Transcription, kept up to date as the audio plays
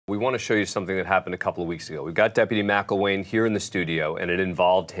We want to show you something that happened a couple of weeks ago. We've got Deputy McElwain here in the studio, and it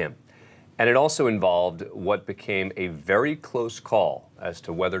involved him. And it also involved what became a very close call as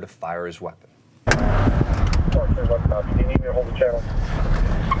to whether to fire his weapon.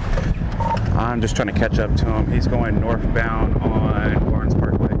 I'm just trying to catch up to him. He's going northbound on Barnes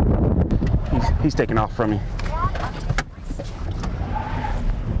Parkway. He's taking off from me.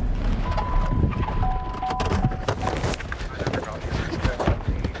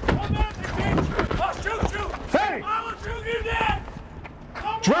 Hey!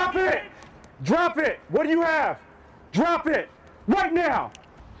 Drop it! Drop it! What do you have? Drop it! Right now!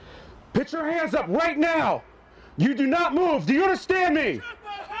 Put your hands up right now! You do not move! Do you understand me?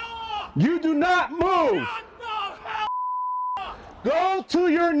 You do not move! Go to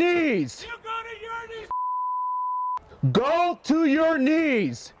your knees! You go to your knees! Go to your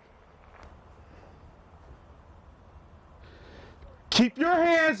knees! Keep your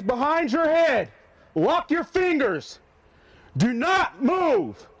hands behind your head. Lock your fingers. Do not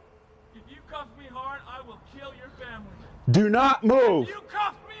move. If you cuff me hard, I will kill your family. Do not move. If you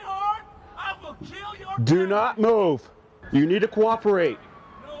cuff me hard, I will kill your family. Do not move. You need to cooperate.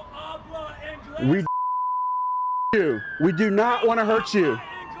 No habla inglés. We do not want to hurt you.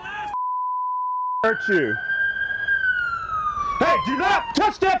 Hurt you. Hey, do not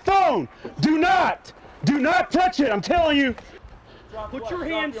touch that phone. Do not touch it. I'm telling you. Put your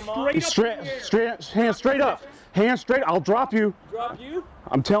hands Hands straight up. Hands straight. I'll drop you. Drop you?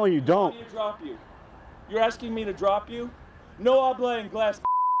 I'm telling you, don't. You drop you. You're asking me to drop you? No habla inglés.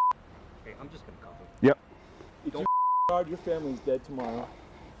 Hey, I'm just gonna cuff him. Yep. If you hard, your family's dead tomorrow.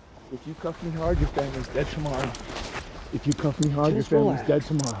 If you cuff me hard, your family's dead tomorrow. If you cuff me hard, your family's dead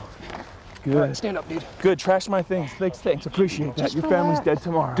tomorrow. Good. Right, stand up, dude. Good. Trash my things. Thanks. Appreciate that. Your family's dead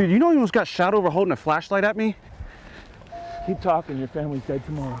tomorrow. Dude, you know he almost got shot over holding a flashlight at me? Keep talking. Your family's dead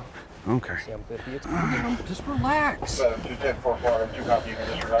tomorrow. Okay. It's calm. Just relax.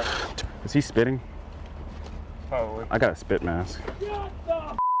 Is he spitting? Probably. I got a spit mask. Shut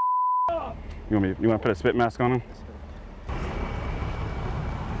the up! You want to put a spit mask on him?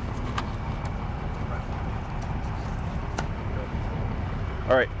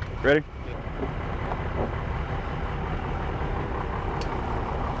 All right, ready?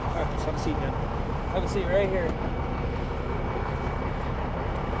 All right, just have a seat, man. Have a seat right here.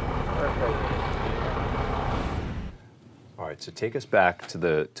 All right, so take us back to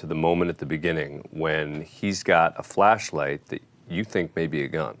the moment at the beginning when he's got a flashlight that you think may be a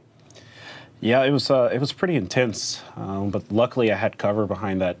gun. Yeah, it was pretty intense, but luckily I had cover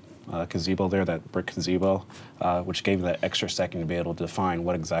behind that gazebo there, that brick gazebo, which gave me that extra second to be able to define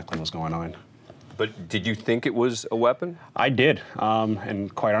what exactly was going on. But did you think it was a weapon? I did,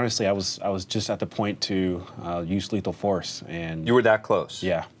 and quite honestly, I was just at the point to use lethal force. And You were that close?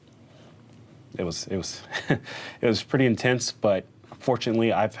 Yeah. It was it was pretty intense, but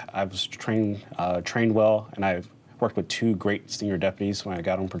fortunately I was trained well, and I've worked with 2 great senior deputies when I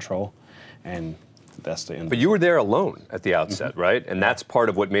got on patrol, and that's the end. But you were there alone at the outset, right? And that's part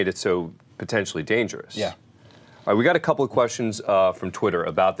of what made it so potentially dangerous. Yeah. All right, we got a couple of questions from Twitter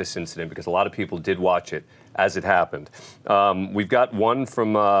about this incident because a lot of people did watch it as it happened. We've got one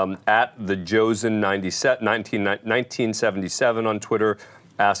from at the Josen 1977 on Twitter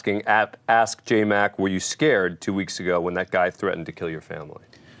asking, Ask J-Mac, were you scared 2 weeks ago when that guy threatened to kill your family?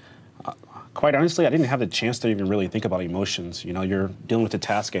 Quite honestly, I didn't have the chance to even really think about emotions. You know, you're dealing with the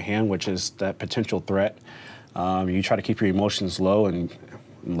task at hand, which is that potential threat. You try to keep your emotions low and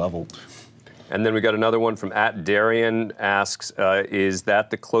leveled. And then we got another one from at Darian asks, is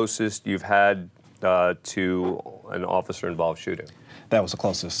that the closest you've had to an officer-involved shooting? That was the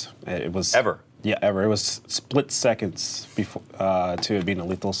closest. It was ever. Yeah, ever. It was split seconds before to it being a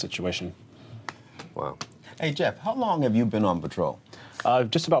lethal situation. Wow. Hey Jeff, how long have you been on patrol?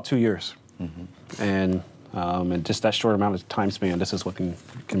 Just about 2 years. Mm-hmm. And in just that short amount of time span, this is what can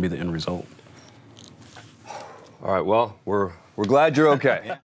be the end result. All right. Well, we're glad you're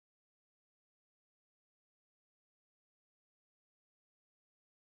okay.